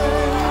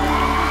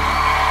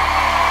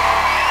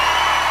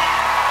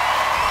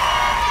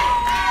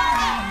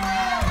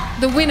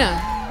 The winner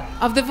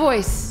of The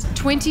Voice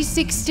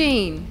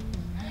 2016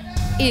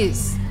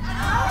 is